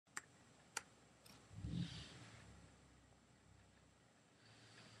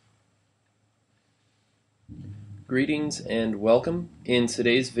Greetings and welcome. In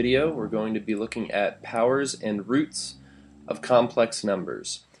today's video, we're going to be looking at powers and roots of complex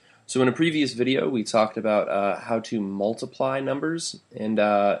numbers. So in a previous video, we talked about how to multiply numbers and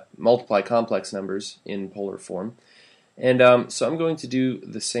multiply complex numbers in polar form. And so I'm going to do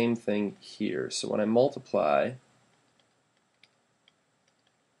the same thing here. So when I multiply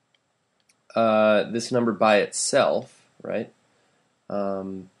this number by itself, right?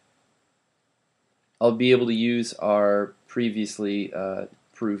 I'll be able to use our previously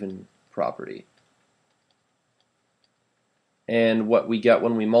proven property. And what we got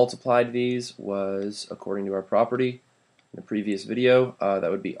when we multiplied these was, according to our property in the previous video,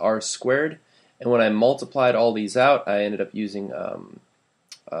 that would be r squared. And when I multiplied all these out, I ended up using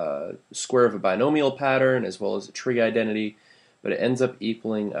square of a binomial pattern as well as a trig identity, but it ends up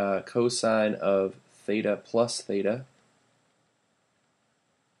equaling cosine of theta plus theta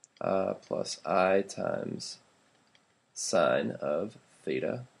plus I times sine of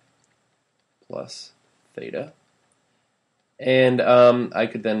theta plus theta. And I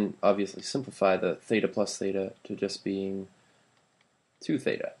could then obviously simplify the theta plus theta to just being 2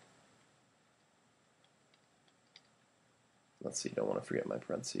 theta. Let's see, don't want to forget my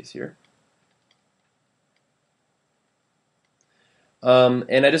parentheses here.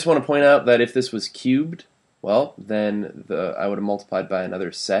 And I just want to point out that if this was cubed, well, then I would have multiplied by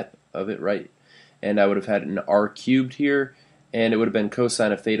another set of it, right? And I would have had an r cubed here, and it would have been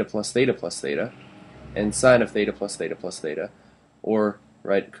cosine of theta plus theta plus theta, and sine of theta plus theta plus theta, or,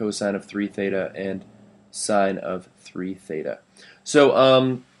 right, cosine of 3 theta and sine of 3 theta.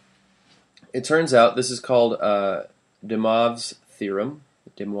 So it turns out this is called Demoivre's theorem,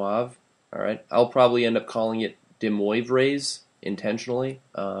 Demoivre, all right? I'll probably end up calling it Demoivre's intentionally.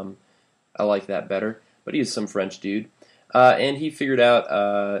 I like that better. But he's some French dude, and he figured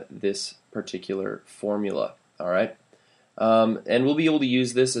out this particular formula, all right? And we'll be able to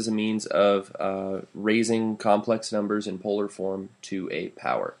use this as a means of raising complex numbers in polar form to a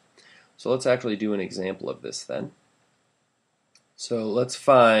power. So let's actually do an example of this then. So let's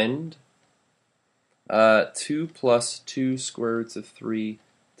find 2 plus 2 square roots of 3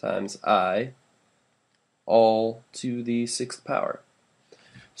 times I, all to the 6th power.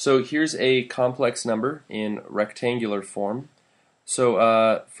 So here's a complex number in rectangular form.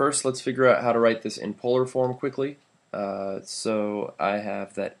 So first let's figure out how to write this in polar form quickly. So I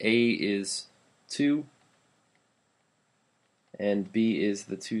have that A is 2 and B is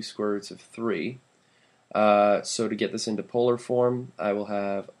the 2 square roots of 3. So to get this into polar form, I will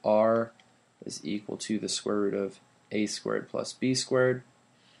have R is equal to the square root of A squared plus B squared.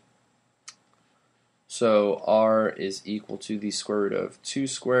 So r is equal to the square root of 2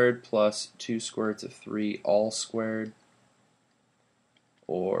 squared plus 2 square roots of 3 all squared,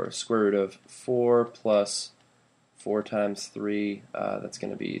 or square root of 4 plus 4 times 3, that's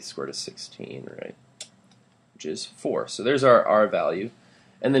going to be square root of 16, right, which is 4. So there's our r value.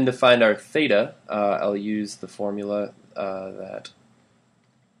 And then to find our theta, I'll use the formula that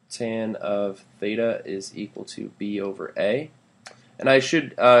tan of theta is equal to b over a. And I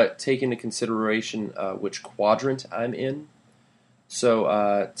should take into consideration which quadrant I'm in.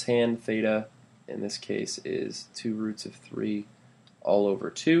 So tan theta, in this case, is 2 roots of 3 all over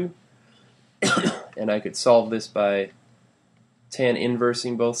 2. And I could solve this by tan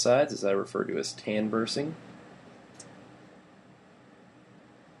inversing both sides, as I refer to as tanversing.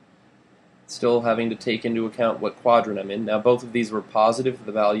 Still having to take into account what quadrant I'm in. Now both of these were positive,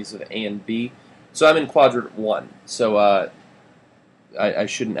 the values of a and b. So I'm in quadrant 1. So I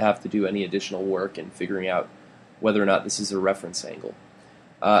shouldn't have to do any additional work in figuring out whether or not this is a reference angle.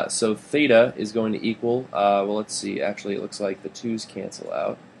 So theta is going to equal, well, let's see, actually it looks like the 2's cancel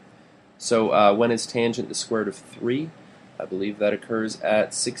out. So when is tangent the square root of 3? I believe that occurs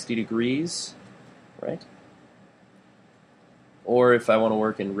at 60 degrees, right? Or if I want to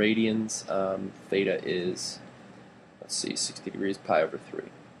work in radians, theta is, let's see, 60 degrees pi over 3.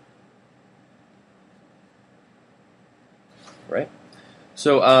 Right?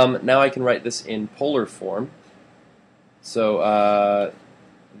 So now I can write this in polar form. So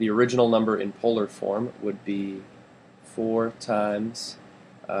the original number in polar form would be 4 times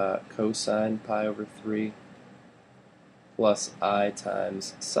cosine pi over 3 plus I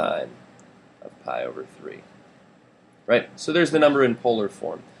times sine of pi over 3. Right? So there's the number in polar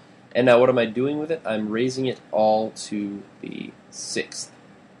form. And now what am I doing with it? I'm raising it all to the 6th.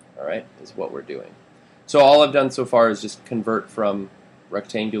 All right? Is what we're doing. So all I've done so far is just convert from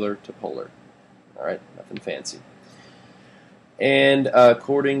rectangular to polar. All right, nothing fancy. And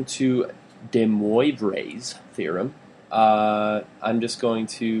according to Demoivre's theorem, I'm just going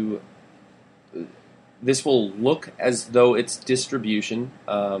to this will look as though it's distribution.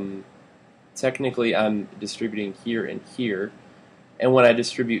 Technically, I'm distributing here and here. And when I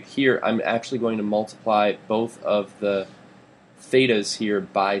distribute here, I'm actually going to multiply both of the thetas here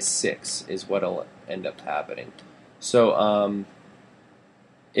by 6 is what will end up happening. So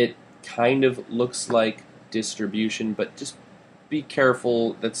it kind of looks like distribution, but just be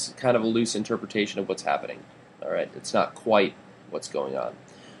careful. That's kind of a loose interpretation of what's happening. All right, it's not quite what's going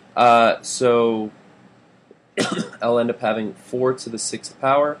on. So I'll end up having 4 to the 6th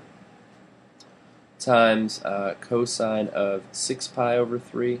power times cosine of 6 pi over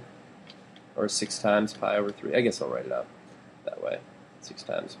 3, or 6 times pi over 3. I guess I'll write it out that way. 6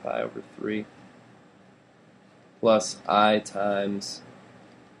 times pi over 3 plus I times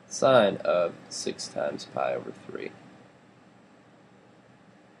sine of 6 times pi over 3.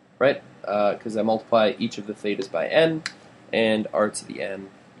 Right? Because I multiply each of the thetas by n and r to the n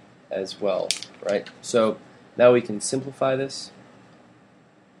as well. Right? So now we can simplify this.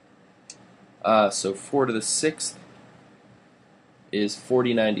 So 4 to the 6th is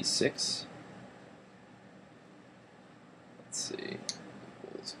 4096. Let's see.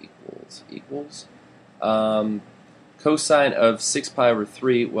 Equals. Cosine of 6 pi over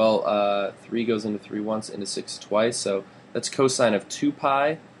 3, well, 3 goes into 3 once, into 6 twice, so that's cosine of 2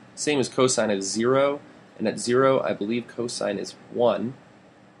 pi, same as cosine of 0, and at 0, I believe cosine is 1.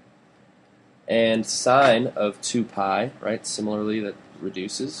 And sine of 2 pi, right, similarly, that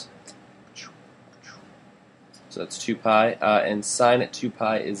reduces. So that's 2 pi, and sine at 2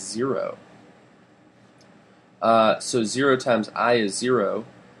 pi is 0. So 0 times I is 0,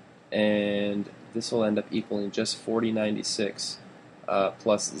 and this will end up equaling just 4096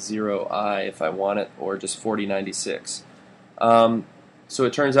 plus 0I if I want it, or just 4096. So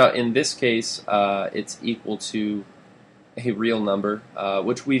it turns out in this case it's equal to a real number,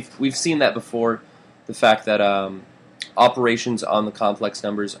 which we've seen that before. The fact that operations on the complex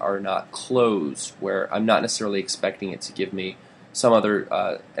numbers are not closed, where I'm not necessarily expecting it to give me some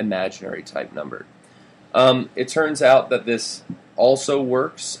other imaginary type number. It turns out that this also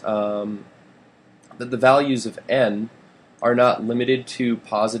works, that the values of n are not limited to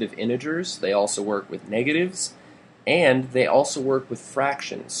positive integers. They also work with negatives, and they also work with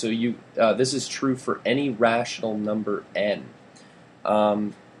fractions. So this is true for any rational number n.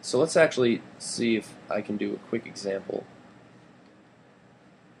 So let's actually see if I can do a quick example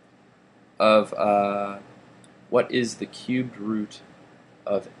of what is the cubed root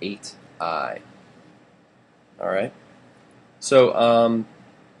of 8i. All right. So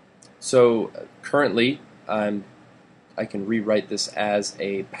currently I can rewrite this as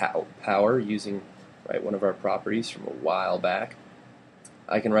a power using one of our properties from a while back.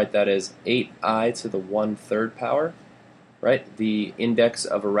 I can write that as 8i to the 1/3 power. Right, the index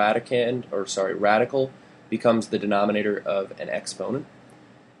of a radical becomes the denominator of an exponent,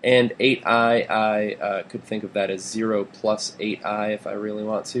 and 8i I could think of that as 0 plus 8i if I really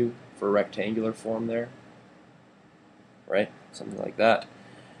want to, for a rectangular form there. Right, something like that.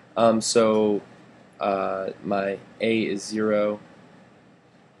 So my a is 0,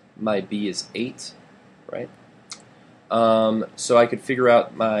 my b is 8, right? So I could figure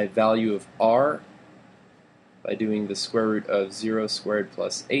out my value of r by doing the square root of 0 squared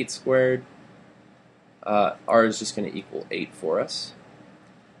plus 8 squared. R is just going to equal 8 for us.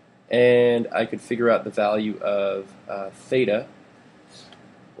 And I could figure out the value of theta.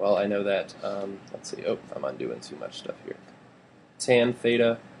 Well, I know that, let's see, I'm undoing too much stuff here. Tan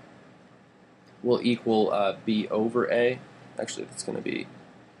theta will equal b over a. Actually, that's going to be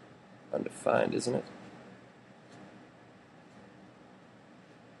undefined, isn't it?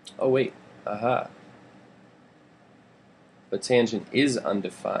 Oh, wait. Aha. But tangent is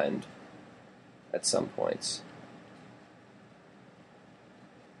undefined at some points.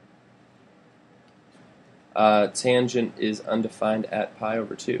 Tangent is undefined at pi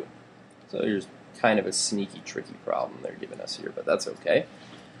over 2. So there's kind of a sneaky, tricky problem they're giving us here, but that's okay.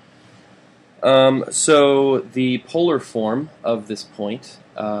 So the polar form of this point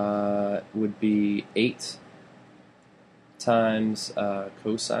would be 8 times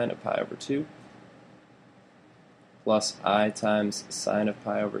cosine of pi over 2 plus I times sine of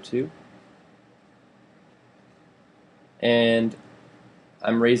pi over 2. And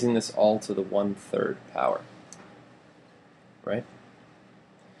I'm raising this all to the 1/3 power. Right?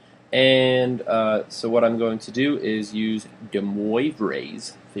 And so what I'm going to do is use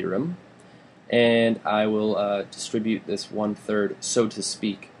Demoivre's theorem, and I will distribute this 1/3, so to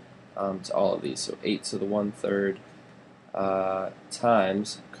speak, to all of these. So 8 to the 1/3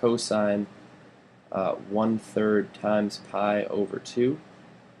 times cosine 1/3 times pi over 2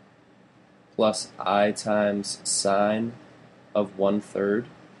 plus I times sine of 1/3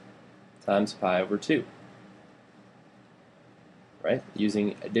 times pi over 2. Right?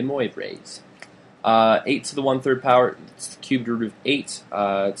 Using Demoivre. 8 to the 1/3 power, it's the cubed root of 8.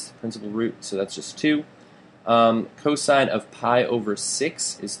 It's the principal root, so that's just 2. Cosine of pi over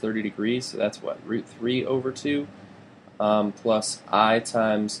 6 is 30 degrees, so that's what? Root 3 over 2. Plus I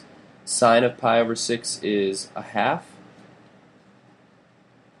times sine of pi over 6 is a half.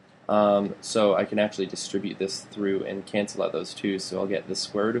 So I can actually distribute this through and cancel out those 2's, so I'll get the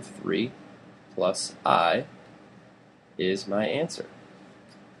square root of 3 plus I is my answer.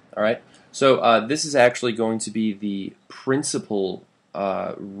 All right, so this is actually going to be the principal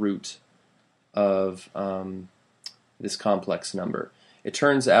root of this complex number. It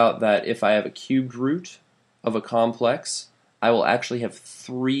turns out that if I have a cubed root of a complex, I will actually have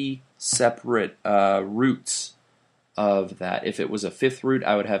 3 separate roots of that. If it was a fifth root,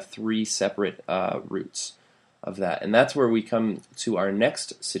 I would have 3 separate roots of that. And that's where we come to our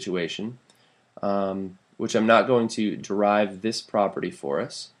next situation, which I'm not going to derive this property for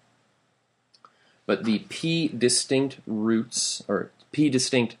us. But the p distinct roots, or p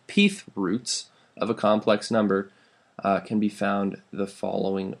distinct pth roots of a complex number can be found the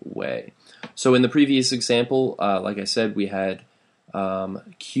following way. So in the previous example, like I said, we had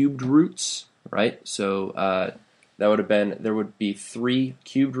cubed roots, right? So that would have been, there would be 3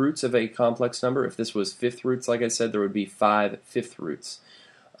 cubed roots of a complex number. If this was fifth roots, like I said, there would be 5 fifth roots.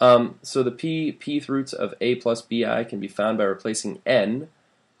 So the pth roots of a plus bi can be found by replacing n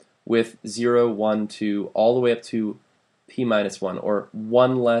with 0, 1, 2, all the way up to p minus 1, or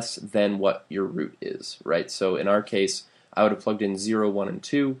 1 less than what your root is, right? So in our case, I would have plugged in 0, 1, and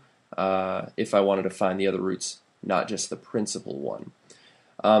 2 if I wanted to find the other roots, not just the principal one.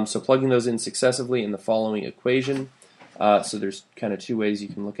 So plugging those in successively in the following equation, so there's kind of 2 ways you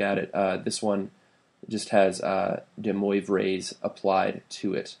can look at it. This one just has Demoivre's applied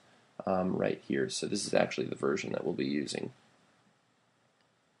to it right here. So this is actually the version that we'll be using.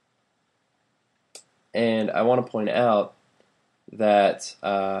 And I want to point out that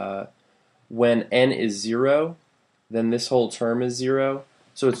when n is 0, then this whole term is 0.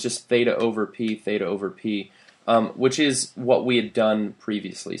 So it's just theta over p, which is what we had done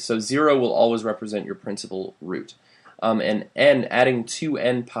previously. So 0 will always represent your principal root. And n, adding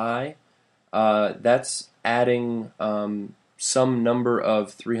 2n pi, that's adding some number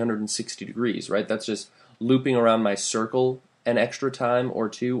of 360 degrees, right? That's just looping around my circle an extra time, or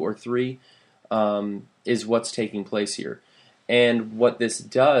 2 or 3, is what's taking place here. And what this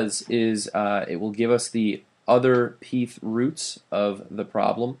does is it will give us the other pth roots of the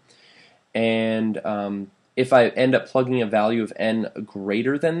problem. And if I end up plugging a value of n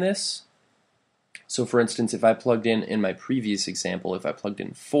greater than this, so for instance, if I plugged in my previous example, if I plugged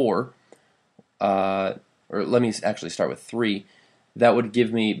in 4, or let me actually start with 3, that would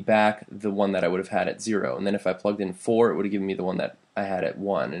give me back the one that I would have had at 0. And then if I plugged in 4, it would have given me the one that I had at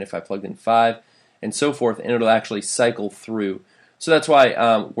 1. And if I plugged in 5, and so forth, and it'll actually cycle through. So that's why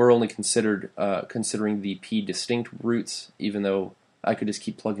we're only considering the p distinct roots, even though I could just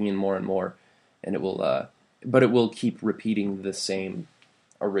keep plugging in more and more, and it will, but it will keep repeating the same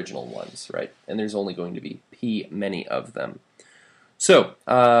original ones, right? And there's only going to be p many of them. So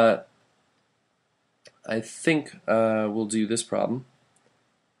I think we'll do this problem.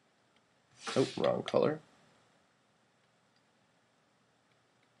 Oh, wrong color.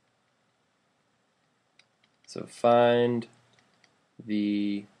 So find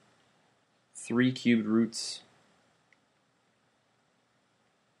the 3 cubed roots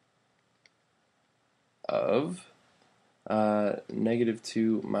of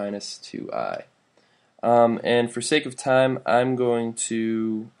 -2 minus 2i. And for sake of time, I'm going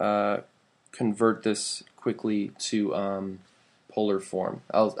to convert this quickly to polar form.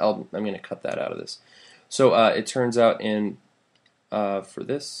 I'm going to cut that out of this. So it turns out in for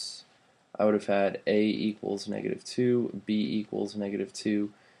this, I would have had a equals -2, b equals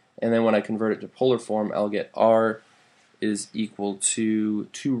 -2, and then when I convert it to polar form, I'll get r is equal to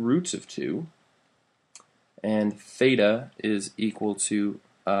 2 roots of 2, and theta is equal to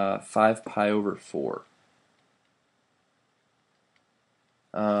 5 pi over 4.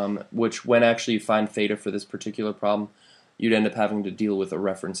 Which, when actually you find theta for this particular problem, you'd end up having to deal with a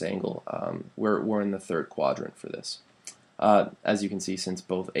reference angle. We're in the 3rd quadrant for this. As you can see, since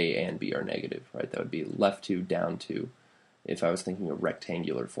both a and b are negative, right? That would be left 2, down 2, if I was thinking a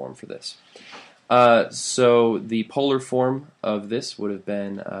rectangular form for this. So the polar form of this would have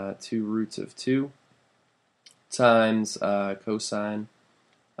been 2 roots of 2 times cosine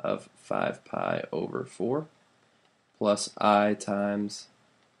of 5 pi over 4 plus I times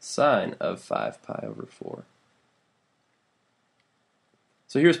sine of 5 pi over 4.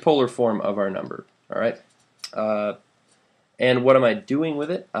 So here's polar form of our number, all right? And what am I doing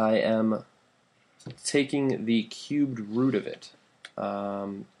with it? I am taking the cubed root of it.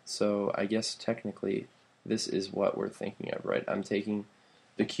 So I guess technically this is what we're thinking of, right? I'm taking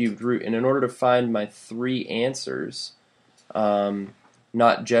the cubed root, and in order to find my 3 answers,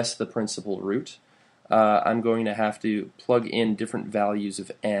 not just the principal root, I'm going to have to plug in different values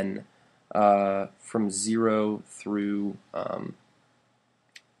of n from 0 through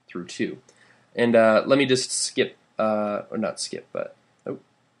 2. And let me just skip, or not skip, but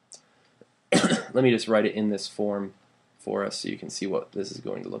let me just write it in this form for us so you can see what this is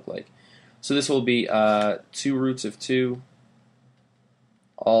going to look like. So this will be 2 roots of 2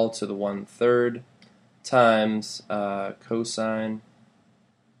 all to the 1/3 times cosine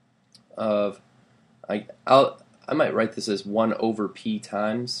of, I might write this as 1 over p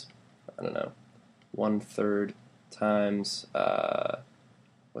times, I don't know, 1/3 times,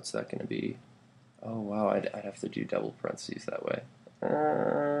 what's that going to be? Oh wow, I'd have to do double parentheses that way.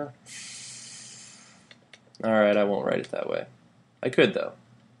 Alright, I won't write it that way. I could though.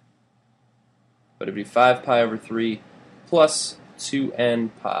 But it'd be 5 pi over 3 plus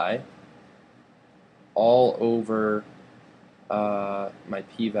 2n pi all over my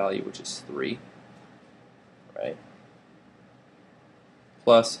p-value, which is 3, right?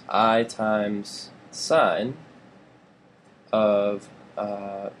 Plus I times sine of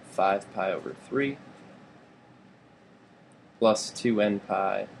 5 pi over 3 plus 2n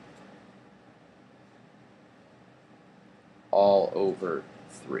pi all over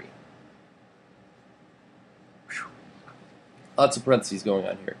 3. Whew. Lots of parentheses going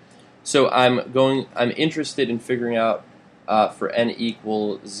on here. So I'm interested in figuring out for n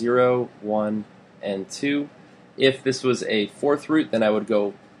equal 0, 1, and 2. If this was a 4th root, then I would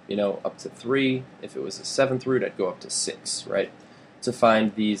go, up to 3. If it was a 7th root, I'd go up to 6, right? To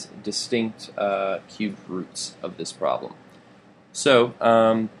find these distinct cubed roots of this problem. So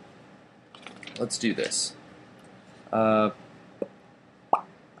let's do this.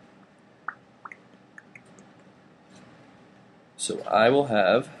 So I will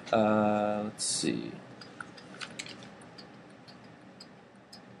have, let's see.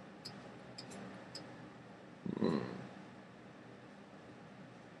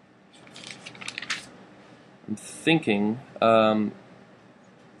 I'm thinking,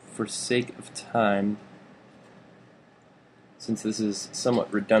 for sake of time, since this is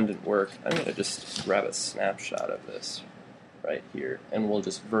somewhat redundant work, I'm going to just grab a snapshot of this right here, and we'll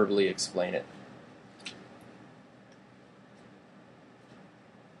just verbally explain it.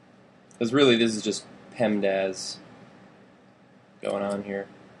 Because really this is just PEMDAS going on here.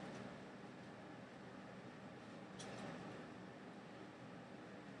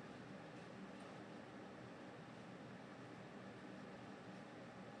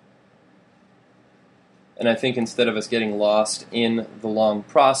 And I think instead of us getting lost in the long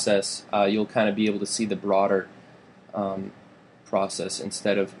process, you'll kind of be able to see the broader process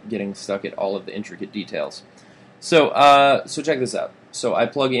instead of getting stuck at all of the intricate details. So, so check this out. So I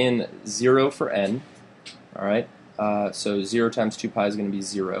plug in 0 for n, all right? So 0 times 2 pi is going to be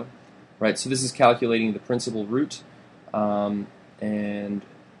 0, right? So this is calculating the principal root, and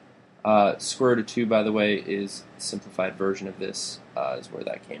square root of 2, by the way, is a simplified version of this, is where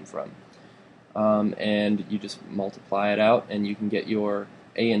that came from. And you just multiply it out, and you can get your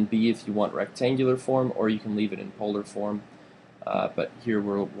a and b if you want rectangular form, or you can leave it in polar form, but here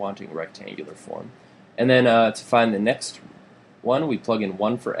we're wanting rectangular form. And then to find the next one, we plug in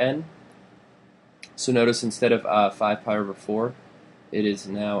 1 for n. So notice instead of 5 pi over 4, it is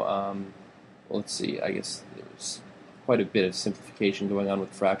now, well, let's see, I guess there's quite a bit of simplification going on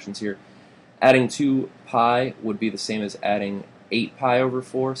with fractions here. Adding 2 pi would be the same as adding 8 pi over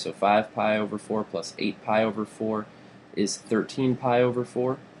 4, so 5 pi over 4 plus 8 pi over 4 is 13 pi over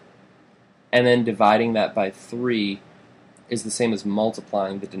 4. And then dividing that by 3 is the same as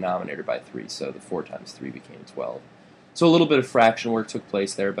multiplying the denominator by 3, so the 4 times 3 became 12. So a little bit of fraction work took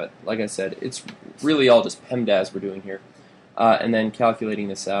place there, but like I said, it's really all just PEMDAS we're doing here. And then calculating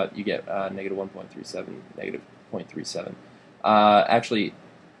this out, you get negative 1.37, negative 0.37. Actually,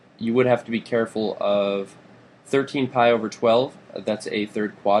 you would have to be careful of 13 pi over 12. That's a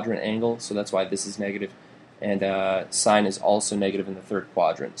third quadrant angle, so that's why this is negative. And sine is also negative in the third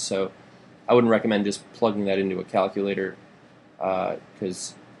quadrant. So I wouldn't recommend just plugging that into a calculator,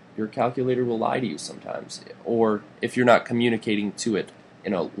 because your calculator will lie to you sometimes. Or if you're not communicating to it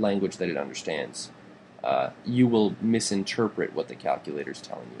in a language that it understands, you will misinterpret what the calculator is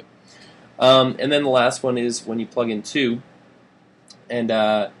telling you. And then the last one is when you plug in 2, and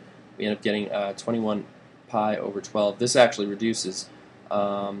we end up getting 21 pi over 12. This actually reduces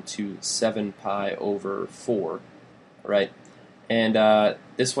to 7 pi over 4, right? And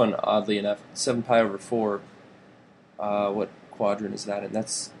this one, oddly enough, 7 pi over 4, what quadrant is that in?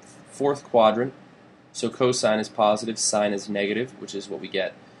 That's fourth quadrant. So cosine is positive, sine is negative, which is what we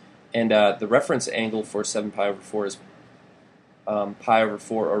get. And the reference angle for 7 pi over 4 is pi over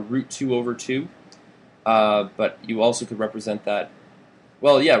 4, or root 2 over 2. But you also could represent that,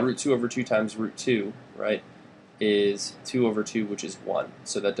 well, yeah, root 2 over 2 times root 2, right, is 2 over 2, which is 1.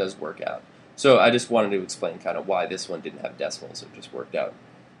 So that does work out. So I just wanted to explain kind of why this one didn't have decimals. It just worked out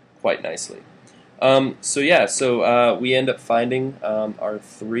quite nicely. So we end up finding our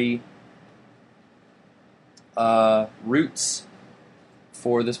 3 roots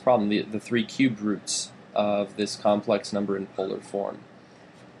for this problem, the 3 cubed roots of this complex number in polar form.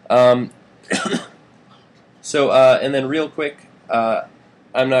 And then real quick,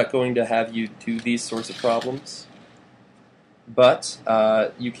 I'm not going to have you do these sorts of problems, but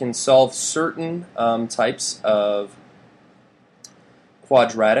you can solve certain types of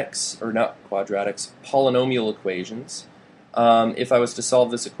quadratics, or not quadratics, polynomial equations. If I was to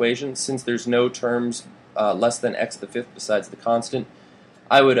solve this equation, since there's no terms less than x to the fifth besides the constant,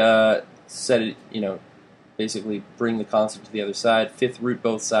 I would set it, basically bring the constant to the other side, fifth root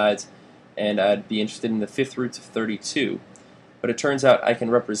both sides, and I'd be interested in the fifth roots of 32. But it turns out I can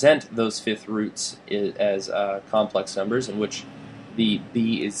represent those fifth roots as complex numbers in which the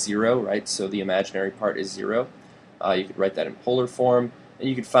b is 0, right? So the imaginary part is 0. You could write that in polar form, and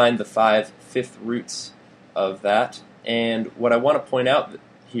you could find the 5 fifth roots of that. And what I want to point out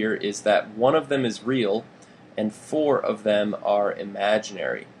here is that one of them is real, and 4 of them are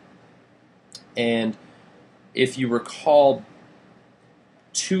imaginary. And if you recall,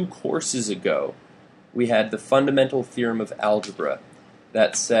 2 courses ago, we had the fundamental theorem of algebra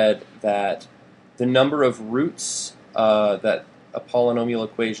that said that the number of roots that a polynomial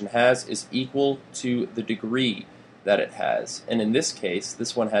equation has is equal to the degree that it has. And in this case,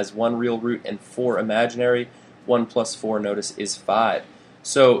 this one has 1 real root and 4 imaginary. 1 plus 4, notice, is 5.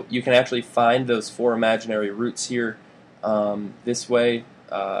 So you can actually find those 4 imaginary roots here this way,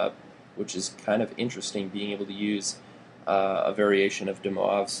 which is kind of interesting, being able to use a variation of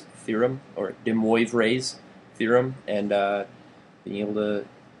Demoivre's theorem, or Demoivre's theorem, and being able to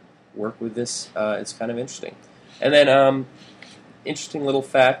work with this is kind of interesting. And then, interesting little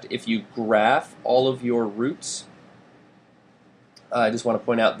fact, if you graph all of your roots, I just want to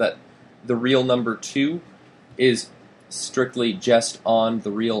point out that the real number 2 is strictly just on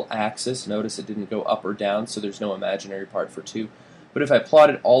the real axis. Notice it didn't go up or down, so there's no imaginary part for 2. But if I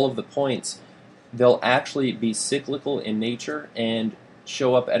plotted all of the points, they'll actually be cyclical in nature and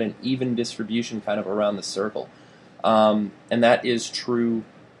show up at an even distribution kind of around the circle. And that is true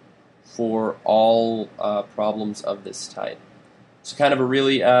for all problems of this type. So kind of a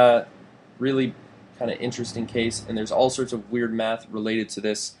really kind of interesting case, and there's all sorts of weird math related to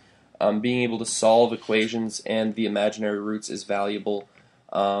this. Being able to solve equations and the imaginary roots is valuable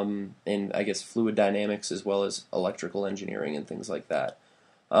in, I guess, fluid dynamics as well as electrical engineering and things like that.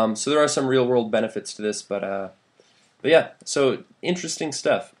 So there are some real-world benefits to this, but yeah, so interesting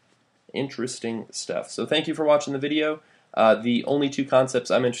stuff. Interesting stuff. So thank you for watching the video. The only 2 concepts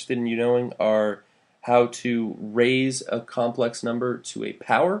I'm interested in you knowing are how to raise a complex number to a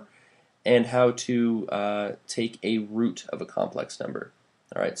power and how to take a root of a complex number.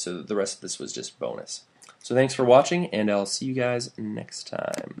 Alright, so the rest of this was just bonus. So thanks for watching, and I'll see you guys next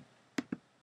time.